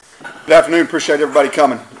Good afternoon. Appreciate everybody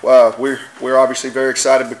coming. We're obviously very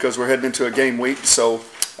excited because we're heading into a game week. So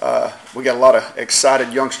we got a lot of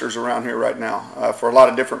excited youngsters around here right now for a lot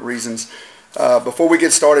of different reasons. Before we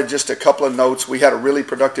get started, just a couple of notes. We had a really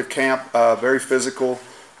productive camp, very physical,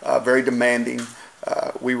 very demanding.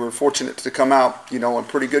 We were fortunate to come out, in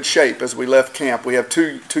pretty good shape as we left camp. We have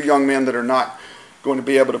two young men that are not going to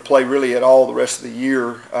be able to play really at all the rest of the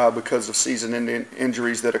year because of season-ending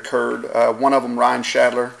injuries that occurred. One of them, Ryan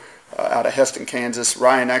Shadler, out of Heston, Kansas.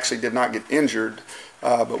 Ryan actually did not get injured,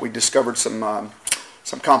 but we discovered some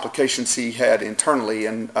complications he had internally,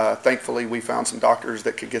 and thankfully we found some doctors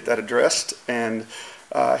that could get that addressed, and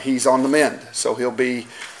he's on the mend. So he'll be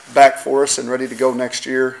back for us and ready to go next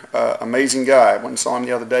year. Amazing guy. I went and saw him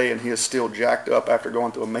the other day, and he is still jacked up after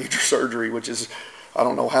going through a major surgery, which is, I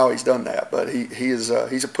don't know how he's done that, but he's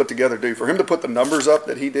a put-together dude. For him to put the numbers up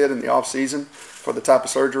that he did in the off-season for the type of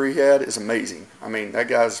surgery he had is amazing. I mean, that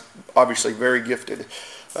guy's obviously very gifted,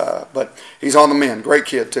 but he's on the mend. Great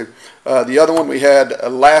kid, too. The other one we had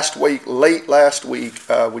late last week,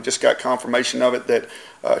 we just got confirmation of it that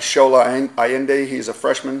Shola Allende, he's a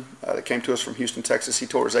freshman that came to us from Houston, Texas. He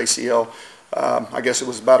tore his ACL. I guess it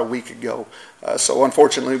was about a week ago. So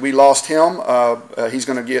unfortunately, we lost him. He's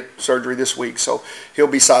going to get surgery this week, so he'll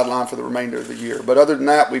be sidelined for the remainder of the year. But other than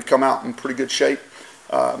that, we've come out in pretty good shape,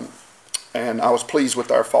 and I was pleased with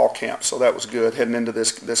our fall camp, so that was good heading into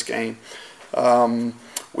this game.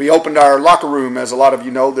 We opened our locker room, as a lot of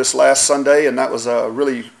you know, this last Sunday, and that was a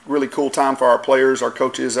really, really cool time for our players, our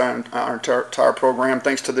coaches, and our entire program,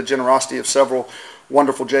 thanks to the generosity of several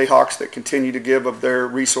wonderful Jayhawks that continue to give of their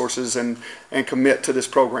resources and commit to this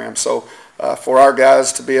program. So for our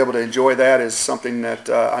guys to be able to enjoy that is something that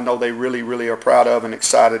I know they really, really are proud of and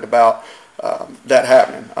excited about that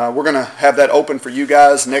happening. We're going to have that open for you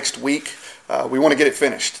guys next week. We want to get it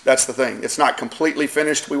finished. That's the thing. It's not completely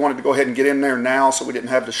finished. We wanted to go ahead and get in there now so we didn't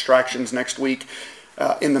have distractions next week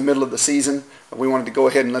in the middle of the season. We wanted to go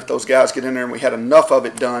ahead and let those guys get in there, and we had enough of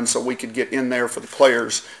it done so we could get in there for the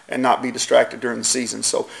players and not be distracted during the season.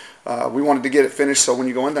 So we wanted to get it finished so when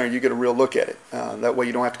you go in there, you get a real look at it. That way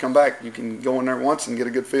you don't have to come back. You can go in there once and get a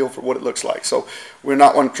good feel for what it looks like. So we're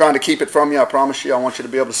not trying to keep it from you. I promise you. I want you to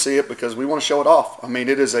be able to see it because we want to show it off. I mean,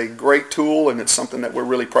 it is a great tool, and it's something that we're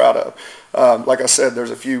really proud of. Like I said, there's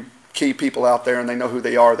a few key people out there, and they know who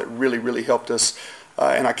they are, that really, really helped us.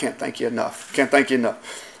 And I can't thank you enough. Can't thank you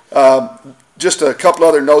enough. Just a couple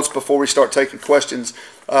other notes before we start taking questions.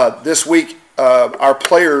 This week, our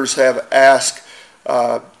players have asked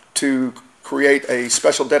to create a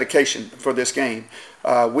special dedication for this game.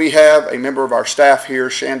 We have a member of our staff here,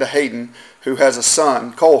 Shanda Hayden, who has a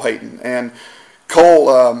son, Cole Hayden. And Cole,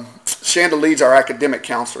 Shanda leads our academic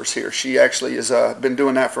counselors here. She actually has been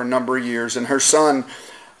doing that for a number of years. And her son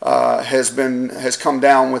has come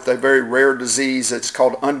down with a very rare disease. It's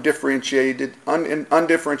called undifferentiated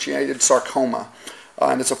sarcoma,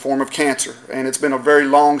 and it's a form of cancer. And it's been a very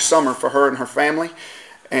long summer for her and her family.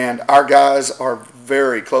 And our guys are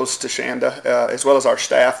very close to Shanda, as well as our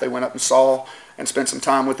staff. They went up and saw and spent some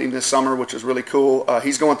time with him this summer, which was really cool.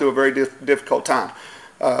 He's going through a very difficult time.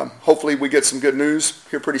 Hopefully we get some good news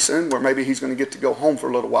here pretty soon where maybe he's going to get to go home for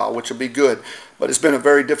a little while, which will be good. But it's been a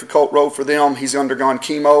very difficult road for them. He's undergone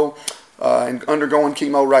chemo and undergoing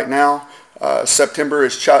chemo right now. September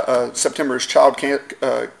is Child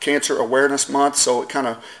Cancer Awareness Month, so it kind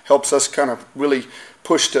of helps us kind of really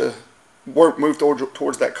push to move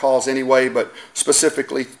towards that cause anyway, but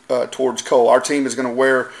specifically towards Cole. Our team is going to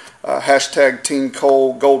wear hashtag Team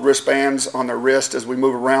Cole gold wristbands on their wrist as we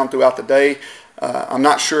move around throughout the day. I'm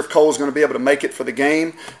not sure if Cole's going to be able to make it for the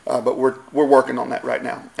game, but we're working on that right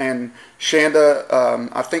now. And Shanda,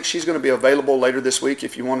 I think she's going to be available later this week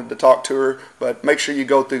if you wanted to talk to her, but make sure you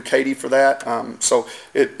go through Katie for that. So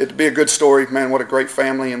it'd be a good story. Man, what a great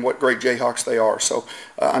family and what great Jayhawks they are. So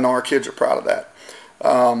I know our kids are proud of that.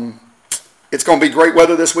 It's going to be great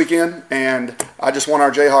weather this weekend, and I just want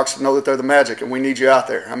our Jayhawks to know that they're the magic, and we need you out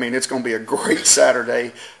there. I mean, it's going to be a great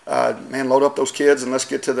Saturday. Man, load up those kids and let's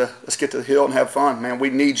get to the hill and have fun. Man, we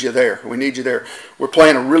need you there. We need you there. We're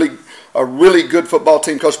playing a really good football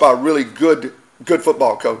team coached by a really good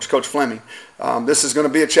football coach, Coach Fleming. This is going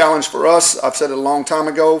to be a challenge for us. I've said it a long time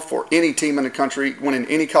ago. For any team in the country, winning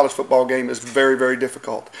any college football game is very, very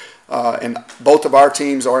difficult. And both of our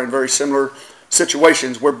teams are in very similar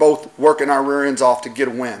situations. We're both working our rear ends off to get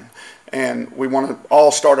a win, and we want to all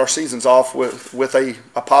start our seasons off with a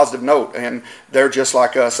positive note, and they're just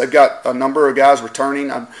like us. They've got a number of guys returning.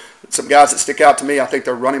 Some guys that stick out to me, I think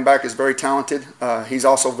their running back is very talented. He's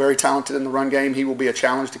also very talented in the run game. He will be a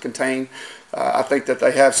challenge to contain. I think that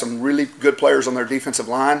they have some really good players on their defensive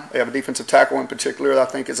line. They have a defensive tackle in particular that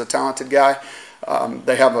I think is a talented guy.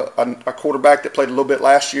 They have a quarterback that played a little bit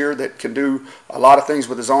last year that can do a lot of things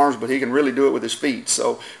with his arms, but he can really do it with his feet.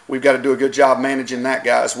 So we've got to do a good job managing that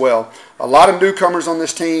guy as well. A lot of newcomers on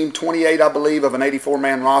this team, 28, I believe, of an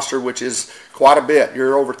 84-man roster, which is quite a bit.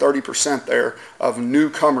 You're over 30% there of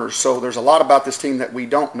newcomers. So there's a lot about this team that we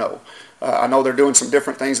don't know. I know they're doing some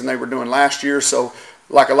different things than they were doing last year. So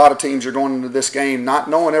like a lot of teams, you're going into this game not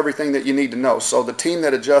knowing everything that you need to know. So the team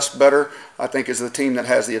that adjusts better, I think, is the team that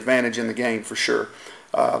has the advantage in the game for sure.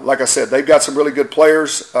 Like I said, they've got some really good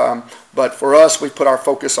players, but for us, we put our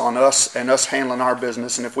focus on us and us handling our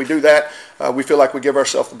business. And if we do that, we feel like we give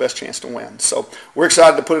ourselves the best chance to win. So we're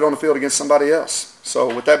excited to put it on the field against somebody else.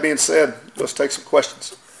 So with that being said, let's take some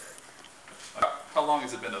questions. How long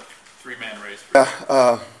has it been a three-man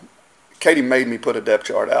race? Katie made me put a depth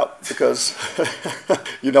chart out because,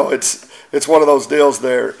 you know, it's one of those deals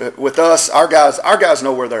there. With us, our guys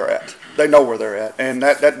know where they're at. They know where they're at, and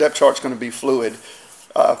that depth chart's going to be fluid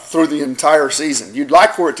through the entire season. You'd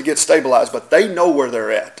like for it to get stabilized, but they know where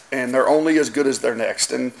they're at, and they're only as good as their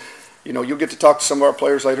next. And, you know, you'll get to talk to some of our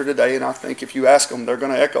players later today, and I think if you ask them, they're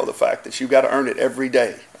going to echo the fact that you've got to earn it every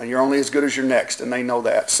day, and you're only as good as your next, and they know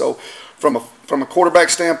that. So from a quarterback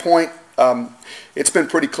standpoint, it's been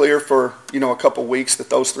pretty clear for, you know, a couple weeks that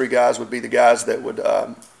those three guys would be the guys that would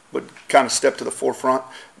kind of step to the forefront.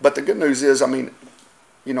 But the good news is, I mean,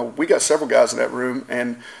 you know, we got several guys in that room,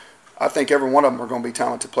 and I think every one of them are going to be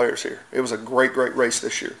talented players here. It was a great race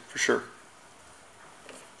this year, for sure.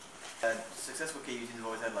 Successful KU teams have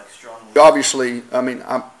always had, like, strong... Obviously, I mean,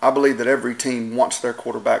 I believe that every team wants their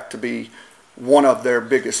quarterback to be one of their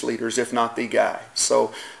biggest leaders, if not the guy.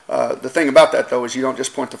 So the thing about that, though, is you don't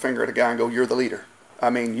just point the finger at a guy and go, you're the leader. I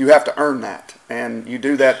mean, you have to earn that, and you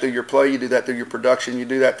do that through your play, you do that through your production, you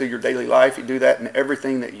do that through your daily life, you do that in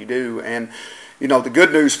everything that you do. And, you know, the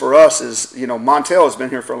good news for us is, you know, Montel has been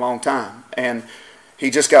here for a long time, and he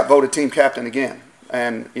just got voted team captain again.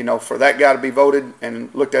 And, you know, for that guy to be voted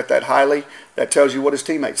and looked at that highly, that tells you what his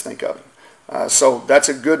teammates think of him. So that's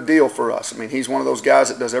a good deal for us. I mean, he's one of those guys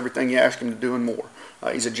that does everything you ask him to do and more.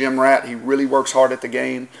 He's a gym rat. He really works hard at the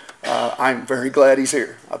game. I'm very glad he's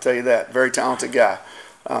here. I'll tell you that. Very talented guy.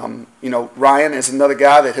 You know, Ryan is another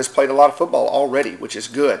guy that has played a lot of football already, which is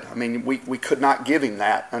good. I mean, we could not give him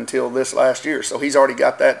that until this last year. So he's already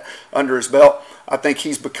got that under his belt. I think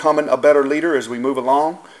he's becoming a better leader as we move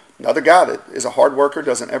along. Another guy that is a hard worker,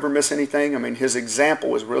 doesn't ever miss anything. I mean, his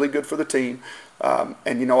example is really good for the team.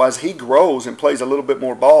 And, you know, as he grows and plays a little bit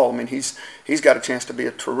more ball, I mean, he's got a chance to be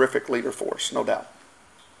a terrific leader for us, no doubt.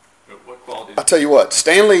 What qualities? I'll tell you what,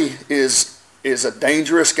 Stanley is a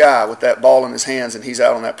dangerous guy with that ball in his hands, and he's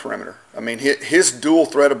out on that perimeter. I mean, his dual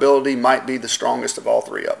threat ability might be the strongest of all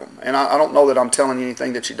three of them. And I don't know that I'm telling you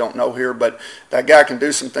anything that you don't know here, but that guy can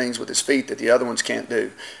do some things with his feet that the other ones can't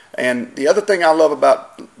do. And the other thing I love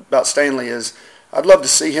about Stanley is I'd love to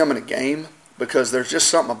see him in a game because there's just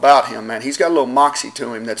something about him, man. He's got a little moxie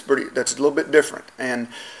to him that's a little bit different. And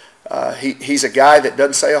he's a guy that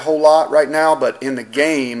doesn't say a whole lot right now, but in the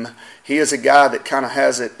game, he is a guy that kind of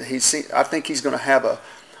has it. I think he's going to have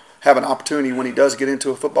an opportunity when he does get into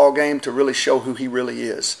a football game to really show who he really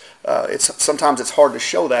is. Sometimes it's hard to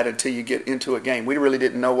show that until you get into a game. We really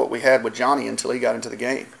didn't know what we had with Johnny until he got into the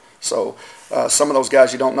game. So some of those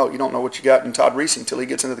guys you don't know. You don't know what you got in Todd Reese until he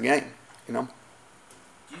gets into the game, you know.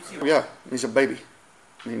 Yeah, he's a baby.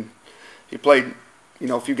 I mean, he played, you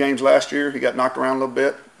know, a few games last year. He got knocked around a little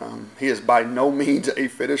bit. He is by no means a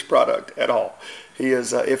finished product at all. He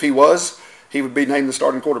is. If he was, he would be named the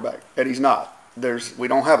starting quarterback, and he's not. We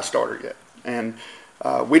don't have a starter yet, and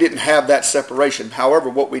we didn't have that separation. However,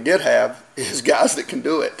 what we did have is guys that can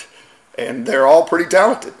do it, and they're all pretty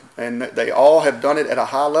talented, and they all have done it at a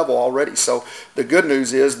high level already. So the good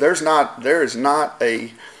news is there is not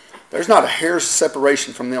a hair's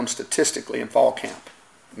separation from them statistically in fall camp.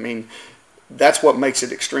 I mean, that's what makes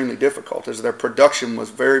it extremely difficult is their production was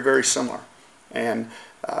very, very similar. And,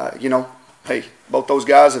 you know, hey, both those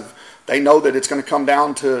guys, they know that it's going to come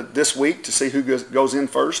down to this week to see who goes in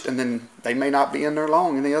first, and then they may not be in there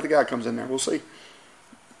long, and the other guy comes in there. We'll see.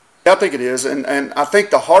 I think it is, and I think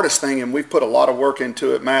the hardest thing, and we've put a lot of work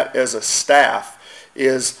into it, Matt, as a staff,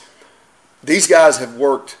 is these guys have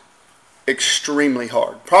worked extremely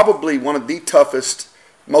hard. Probably one of the toughest,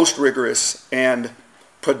 most rigorous, and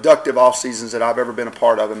productive off seasons that I've ever been a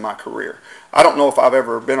part of in my career. I don't know if I've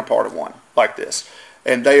ever been a part of one like this.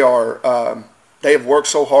 And they have worked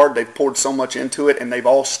so hard, they've poured so much into it, and they've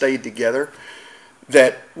all stayed together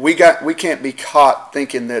that we can't be caught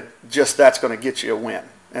thinking that just that's going to get you a win.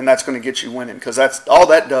 and that's going to get you winning, because that's all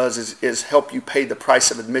that does is help you pay the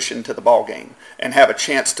price of admission to the ball game and have a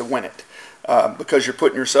chance to win it, because you're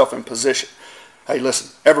putting yourself in position. Hey,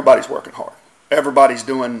 listen, everybody's working hard. Everybody's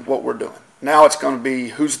doing what we're doing. Now it's going to be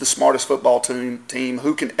who's the smartest football team,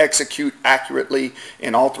 who can execute accurately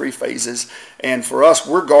in all three phases. And for us,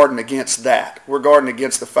 we're guarding against that. We're guarding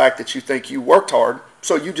against the fact that you think you worked hard,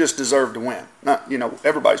 so you just deserve to win. Not,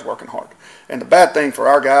 everybody's working hard. And the bad thing for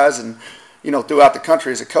our guys and, throughout the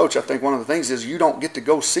country as a coach, I think one of the things is you don't get to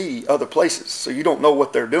go see other places. So you don't know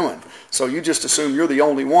what they're doing. So you just assume you're the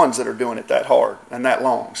only ones that are doing it that hard and that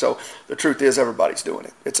long. So the truth is everybody's doing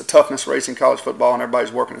it. It's a toughness race in college football, and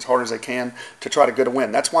everybody's working as hard as they can to try to get a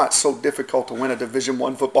win. That's why it's so difficult to win a Division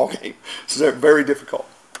I football game. It's very difficult.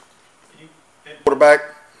 Quarterback,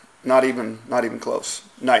 not even close.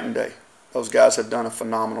 Night and day. Those guys have done a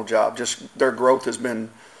phenomenal job. Just their growth has been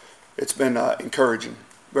encouraging,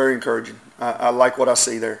 very encouraging. I like what I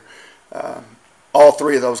see there. All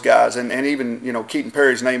three of those guys, and even Keaton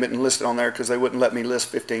Perry's name isn't listed on there because they wouldn't let me list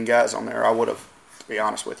 15 guys on there. I would have, to be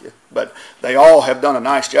honest with you. But they all have done a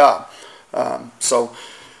nice job.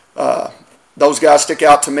 Those guys stick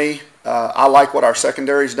out to me. I like what our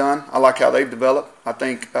secondary's done. I like how they've developed. I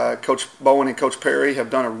think Coach Bowen and Coach Perry have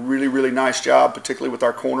done a really nice job, particularly with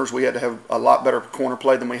our corners. We had to have a lot better corner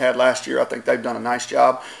play than we had last year. I think they've done a nice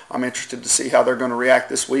job. I'm interested to see how they're going to react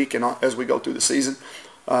this week and as we go through the season.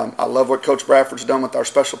 I love what Coach Bradford's done with our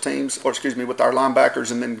special teams, with our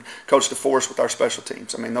linebackers, and then Coach DeForest with our special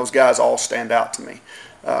teams. I mean, those guys all stand out to me.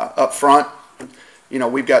 Up front,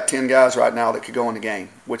 we've got 10 guys right now that could go in the game,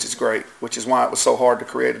 which is great, which is why it was so hard to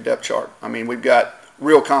create a depth chart. I mean, we've got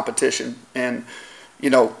real competition, and,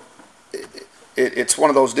 it's one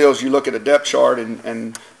of those deals. You look at a depth chart,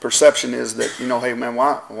 and perception is that, hey, man,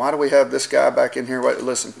 why do we have this guy back in here? Wait,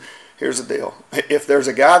 listen, here's the deal. If there's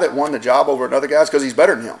a guy that won the job over another guy, it's because he's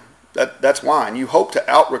better than him. That's why. And you hope to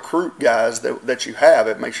out-recruit guys that you have.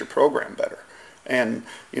 It makes your program better. And,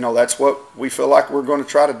 that's what we feel like we're going to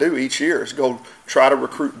try to do each year, is go try to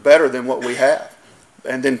recruit better than what we have,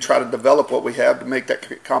 and then try to develop what we have to make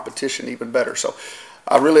that competition even better. So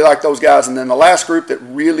I really like those guys. And then the last group that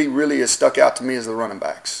really has stuck out to me is the running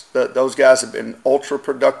backs. Those guys have been ultra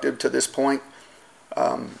productive to this point,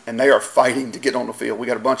 and they are fighting to get on the field. We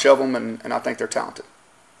got a bunch of them, and I think they're talented.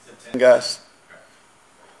 Guys,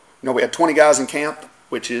 we had 20 guys in camp,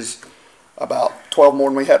 which is about 12 more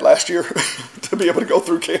than we had last year to be able to go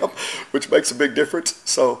through camp, which makes a big difference.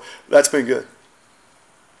 So that's been good.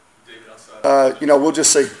 We'll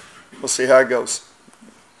just see. We'll see how it goes.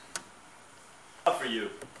 For you,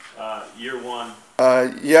 year one.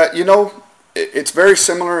 It's very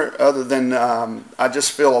similar, other than I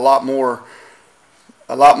just feel a lot more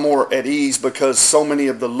at ease because so many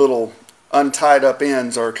of the little untied up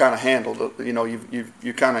ends are kind of handled.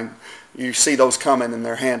 You see those coming and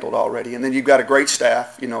they're handled already. And then you've got a great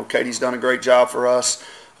staff. Katie's done a great job for us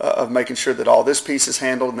of making sure that all this piece is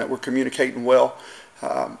handled and that we're communicating well.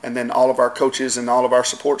 And then all of our coaches and all of our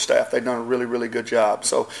support staff, they've done a really good job.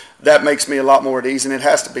 So that makes me a lot more at ease, and it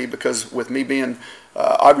has to be, because with me being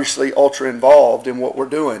obviously ultra involved in what we're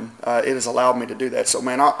doing, it has allowed me to do that. So,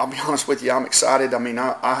 man, I'll be honest with you, I'm excited. I mean,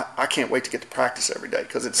 I can't wait to get to practice every day,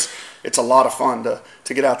 because it's a lot of fun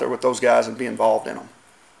to get out there with those guys and be involved in them.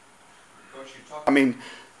 I mean,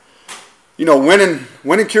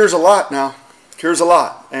 winning cures a lot now. Cures a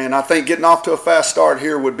lot, and I think getting off to a fast start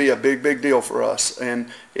here would be a big deal for us. And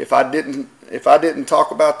if I didn't talk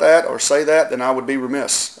about that or say that, then I would be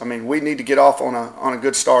remiss. I mean, we need to get off on a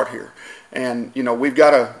good start here, and we've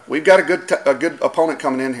got a good opponent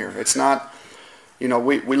coming in here. It's not, we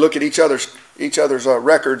look at each other's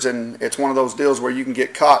records, and it's one of those deals where you can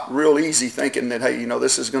get caught real easy thinking that, hey,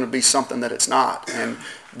 this is going to be something that it's not. And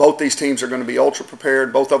both these teams are going to be ultra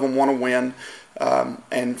prepared. Both of them want to win.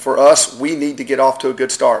 And for us, we need to get off to a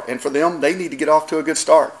good start. And for them, they need to get off to a good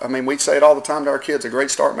start. I mean, we say it all the time to our kids, a great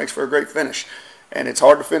start makes for a great finish. And it's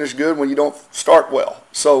hard to finish good when you don't start well.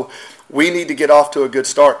 So we need to get off to a good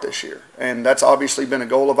start this year. And that's obviously been a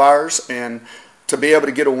goal of ours. And to be able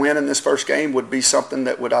to get a win in this first game would be something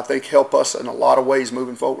that would, I think, help us in a lot of ways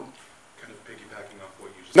moving forward. Kind of piggybacking off what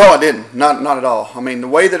you said. No, I didn't. Not at all. I mean, the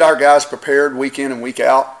way that our guys prepared week in and week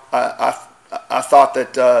out, I thought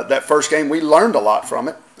that that first game, we learned a lot from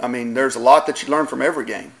it. I mean, there's a lot that you learn from every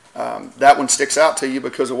game. That one sticks out to you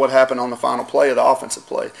because of what happened on the final play of the offensive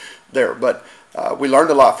play there. But we learned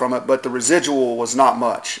a lot from it, but the residual was not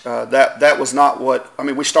much. That was not what – I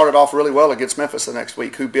mean, we started off really well against Memphis the next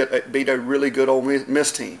week, who beat a really good Ole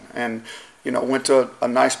Miss team. And, went to a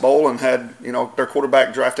nice bowl and had, their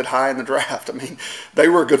quarterback drafted high in the draft. I mean, they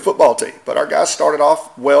were a good football team. But our guys started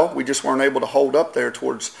off well. We just weren't able to hold up there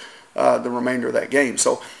towards the remainder of that game.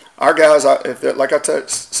 So our guys, like I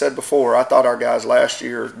said before, I thought our guys last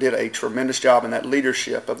year did a tremendous job, and that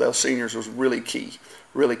leadership of those seniors was really key.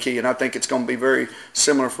 Really key, and I think it's going to be very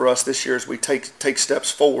similar for us this year as we take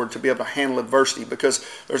steps forward to be able to handle adversity, because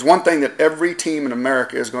there's one thing that every team in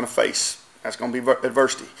America is going to face. That's going to be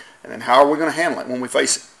adversity. And then how are we going to handle it when we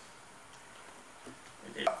face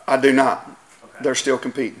it? I do not. Okay. They're still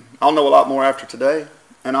competing. I'll know a lot more after today,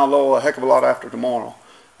 and I'll know a heck of a lot after tomorrow.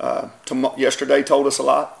 Yesterday told us a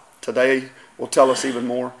lot. Today will tell us even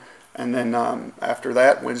more. And then after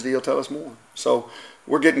that, Wednesday will tell us more. So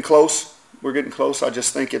we're getting close. We're getting close. I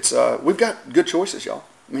just think it's we've got good choices, y'all.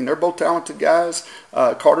 I mean, they're both talented guys.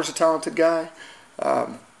 Carter's a talented guy.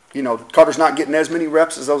 Carter's not getting as many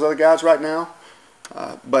reps as those other guys right now.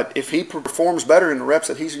 But if he performs better in the reps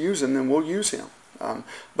that he's using, then we'll use him.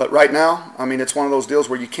 But right now, I mean, it's one of those deals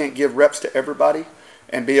where you can't give reps to everybody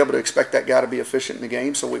and be able to expect that guy to be efficient in the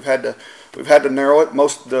game. So we've had to narrow it.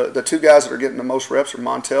 The two guys that are getting the most reps are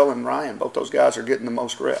Montel and Ryan. Both those guys are getting the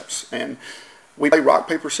most reps. And we play rock,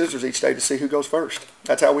 paper, scissors each day to see who goes first.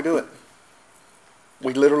 That's how we do it.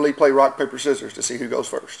 We literally play rock, paper, scissors to see who goes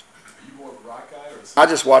first. Are you more of a rock guy or I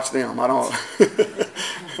just watch them. I don't.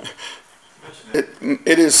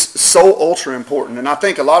 It is so ultra important, and I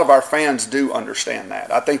think a lot of our fans do understand that.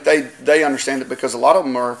 I think they understand it because a lot of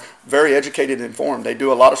them are very educated and informed. They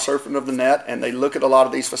do a lot of surfing of the net, and they look at a lot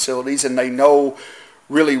of these facilities, and they know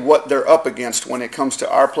really what they're up against when it comes to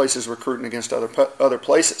our places recruiting against other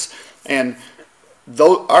places. And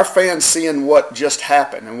though our fans seeing what just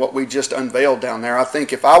happened and what we just unveiled down there, I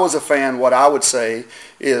think if I was a fan, what I would say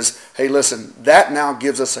is, hey, listen, that now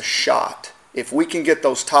gives us a shot. If we can get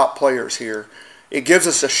those top players here, it gives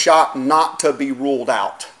us a shot not to be ruled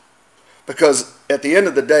out. Because at the end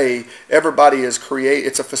of the day, everybody is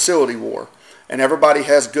it's a facility war, and everybody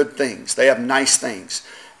has good things. They have nice things.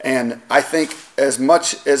 And I think as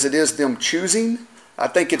much as it is them choosing, I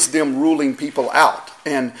think it's them ruling people out.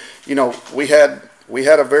 And, we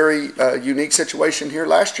had a very unique situation here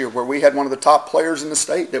last year where we had one of the top players in the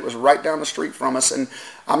state that was right down the street from us, and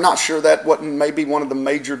I'm not sure that wasn't maybe one of the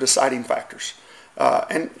major deciding factors.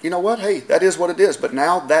 And you know what? Hey, that is what it is. But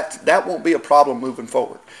now that won't be a problem moving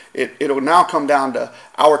forward. It'll now come down to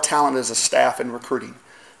our talent as a staff and recruiting.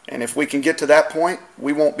 And if we can get to that point,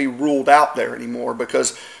 we won't be ruled out there anymore,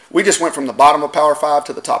 because we just went from the bottom of Power 5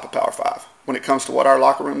 to the top of Power 5 when it comes to what our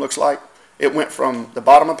locker room looks like. It went from the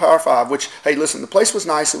bottom of Power 5, which, hey, listen, the place was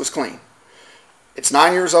nice. It was clean. It's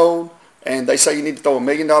 9 years old, and they say you need to throw $1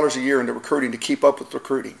 million a year into recruiting to keep up with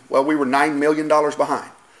recruiting. Well, we were $9 million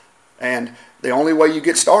behind. And the only way you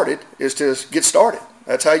get started is to get started.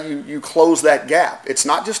 That's how you close that gap. It's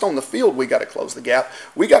not just on the field we got to close the gap.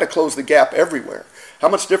 We got to close the gap everywhere. How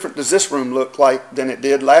much different does this room look like than it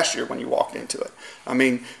did last year when you walked into it? I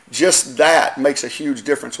mean, just that makes a huge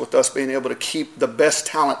difference with us being able to keep the best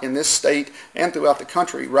talent in this state and throughout the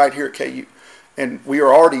country right here at KU. And we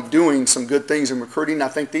are already doing some good things in recruiting. I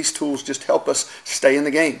think these tools just help us stay in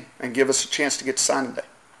the game and give us a chance to get to signing day.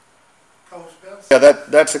 Yeah,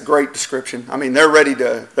 that's a great description. I mean, they're ready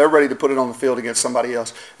to put it on the field against somebody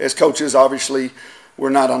else. As coaches, obviously, we're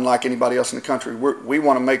not unlike anybody else in the country. We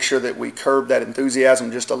want to make sure that we curb that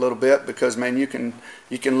enthusiasm just a little bit, because, man, you can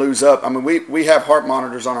lose up. I mean, we have heart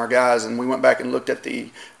monitors on our guys, and we went back and looked at the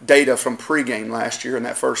data from pregame last year in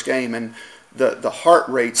that first game, and the heart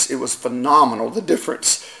rates, it was phenomenal, the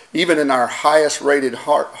difference. Even in our highest rated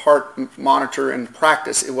heart monitor in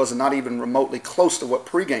practice, it was not even remotely close to what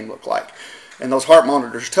pregame looked like. And those heart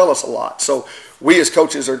monitors tell us a lot. So we as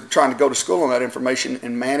coaches are trying to go to school on that information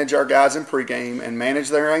and manage our guys in pregame and manage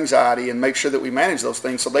their anxiety and make sure that we manage those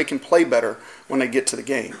things so they can play better when they get to the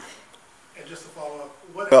game. And just to follow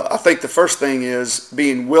up, well, I think the first thing is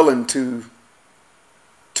being willing to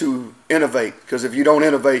innovate, because if you don't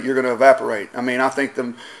innovate, you're going to evaporate. I mean, I think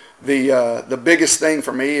the biggest thing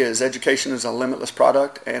for me is education is a limitless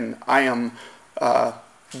product, and I am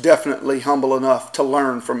definitely humble enough to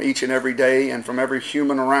learn from each and every day and from every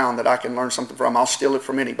human around that I can learn something from. I'll steal it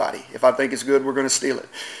from anybody. If I think it's good, we're going to steal it.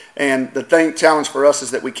 And the challenge for us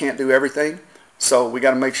is that we can't do everything, so we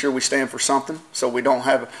got to make sure we stand for something so we don't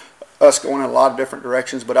have us going in a lot of different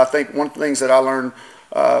directions. But I think one of the things that I learned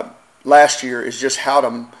last year is just how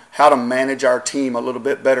to manage our team a little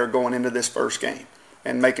bit better going into this first game,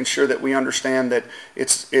 and making sure that we understand that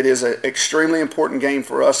it is an extremely important game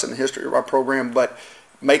for us in the history of our program, but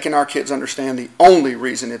making our kids understand the only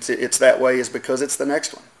reason it's that way is because it's the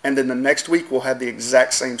next one. And then the next week we'll have the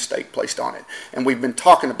exact same stake placed on it. And we've been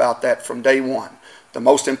talking about that from day one. The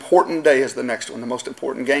most important day is the next one. The most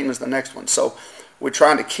important game is the next one. So we're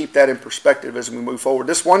trying to keep that in perspective as we move forward.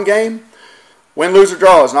 This one game, win, lose, or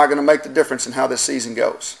draw, is not going to make the difference in how this season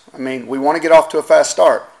goes. I mean, we want to get off to a fast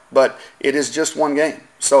start, but it is just one game.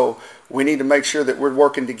 So we need to make sure that we're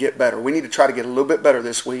working to get better. We need to try to get a little bit better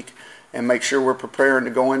this week and make sure we're preparing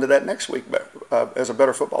to go into that next week as a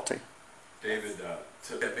better football team. David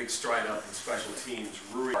took that big stride up in special teams,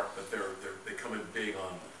 really, but they come in big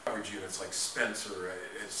on coverage units like Spencer.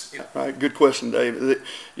 Right, good question, Dave.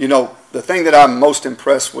 You know, the thing that I'm most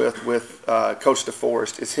impressed with Coach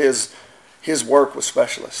DeForest is his work with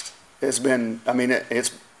specialists. It's been, I mean,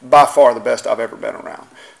 it's by far the best I've ever been around.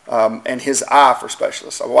 And his eye for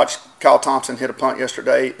specialists. I watched Kyle Thompson hit a punt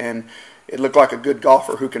yesterday, and it looked like a good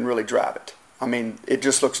golfer who can really drive it. I mean, it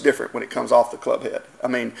just looks different when it comes off the club head. I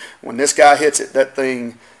mean, when this guy hits it, that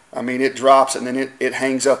thing, I mean, it drops and then it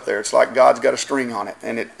hangs up there. It's like God's got a string on it,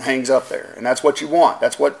 and it hangs up there. And that's what you want.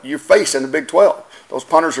 That's what you face in the Big 12. Those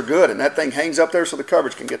punters are good, and that thing hangs up there so the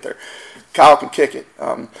coverage can get there. Kyle can kick it.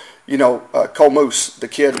 You know, Cole Moose, the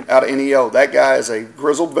kid out of NEO, that guy is a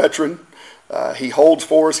grizzled veteran. He holds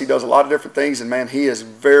for us. He does a lot of different things, and, man, he is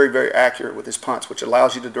very, very accurate with his punts, which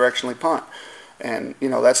allows you to directionally punt. And, you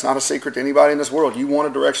know, that's not a secret to anybody in this world. You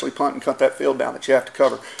want to directionally punt and cut that field down that you have to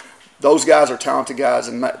cover. Those guys are talented guys,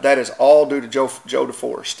 and that is all due to Joe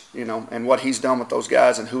DeForest, you know, and what he's done with those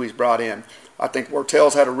guys and who he's brought in. I think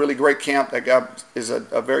Wortell's had a really great camp. That guy is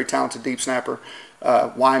a very talented deep snapper.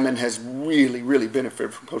 Wyman has really, really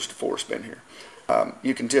benefited from Coach DeForest being here.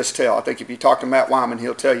 You can just tell. I think if you talk to Matt Wyman,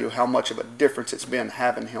 he'll tell you how much of a difference it's been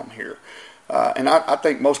having him here. And I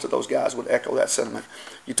think most of those guys would echo that sentiment.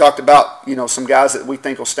 You talked about, you know, some guys that we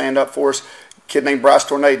think will stand up for us. A kid named Bryce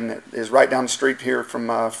Tornaden that is right down the street here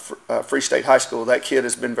from Free State High School. That kid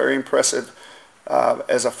has been very impressive.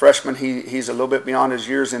 As a freshman, he's a little bit beyond his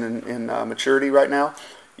years in maturity right now.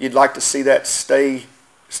 You'd like to see that stay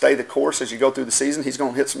the course as you go through the season. He's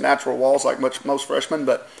going to hit some natural walls like most freshmen,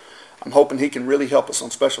 but I'm hoping he can really help us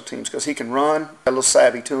on special teams because he can run, got a little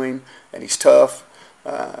savvy to him, and he's tough.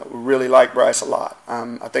 We really like Bryce a lot.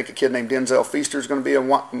 I think a kid named Denzel Feaster is going to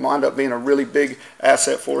wind up being a really big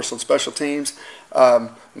asset for us on special teams.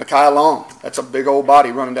 Mekhi Long, that's a big old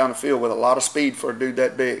body running down the field with a lot of speed for a dude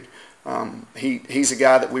that big. He's a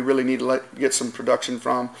guy that we really need to get some production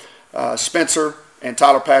from. Spencer and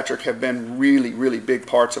Tyler Patrick have been really, really big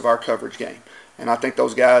parts of our coverage game. And I think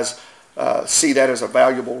those guys see that as a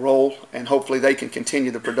valuable role, and hopefully they can continue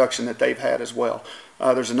the production that they've had as well.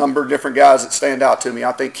 There's a number of different guys that stand out to me.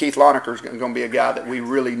 I think Keith Lonecker is going to be a guy that we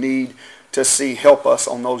really need to see help us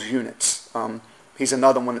on those units. He's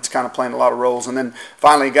another one that's kind of playing a lot of roles. And then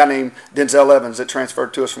finally a guy named Denzel Evans that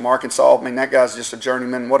transferred to us from Arkansas. I mean, that guy's just a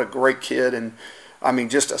journeyman. What a great kid. And, I mean,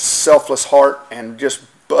 just a selfless heart and just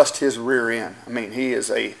bust his rear end. I mean, he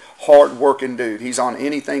is a hard-working dude. He's on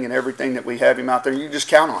anything and everything that we have him out there. You just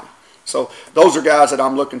count on him. So those are guys that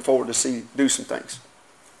I'm looking forward to see do some things.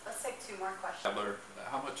 Let's take two more questions.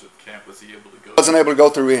 How much of camp was he able to go? Wasn't able to go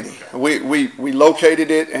through any. Okay. We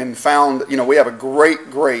located it and found, you know, we have a great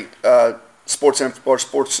sports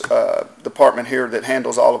department here that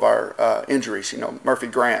handles all of our injuries, you know, Murphy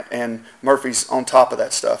Grant, and Murphy's on top of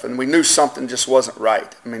that stuff. And we knew something just wasn't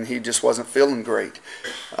right. I mean, he just wasn't feeling great.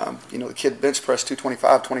 You know, the kid bench pressed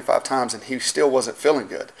 225 25 times, and he still wasn't feeling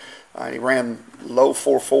good. He ran low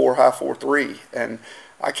 4.4, high 4.3, and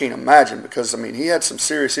I can't imagine because, I mean, he had some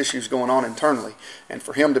serious issues going on internally. And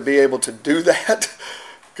for him to be able to do that,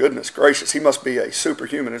 goodness gracious, he must be a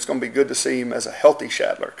superhuman. It's going to be good to see him as a healthy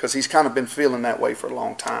Shadler because he's kind of been feeling that way for a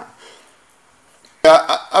long time.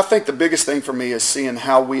 I think the biggest thing for me is seeing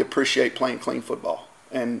how we appreciate playing clean football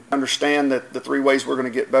and understand that the three ways we're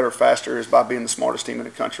going to get better faster is by being the smartest team in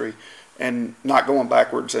the country and not going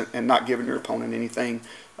backwards and not giving your opponent anything.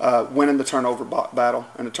 Winning the turnover battle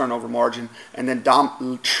and the turnover margin, and then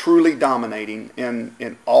truly dominating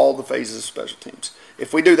in all the phases of special teams.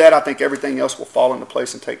 If we do that, I think everything else will fall into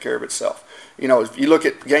place and take care of itself. You know, if you look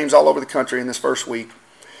at games all over the country in this first week,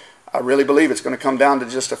 I really believe it's going to come down to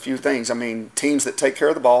just a few things. I mean, teams that take care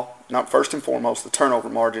of the ball, not first and foremost, the turnover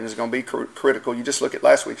margin is going to be critical. You just look at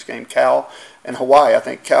last week's game, Cal and Hawaii. I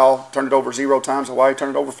think Cal turned it over 0 times, Hawaii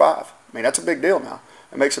turned it over 5. I mean, that's a big deal now.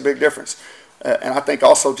 It makes a big difference. And I think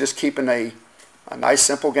also just keeping a nice,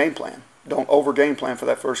 simple game plan. Don't over-game plan for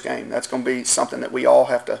that first game. That's going to be something that we all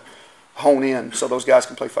have to hone in so those guys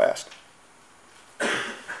can play fast.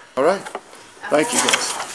 All right. Thank you, guys.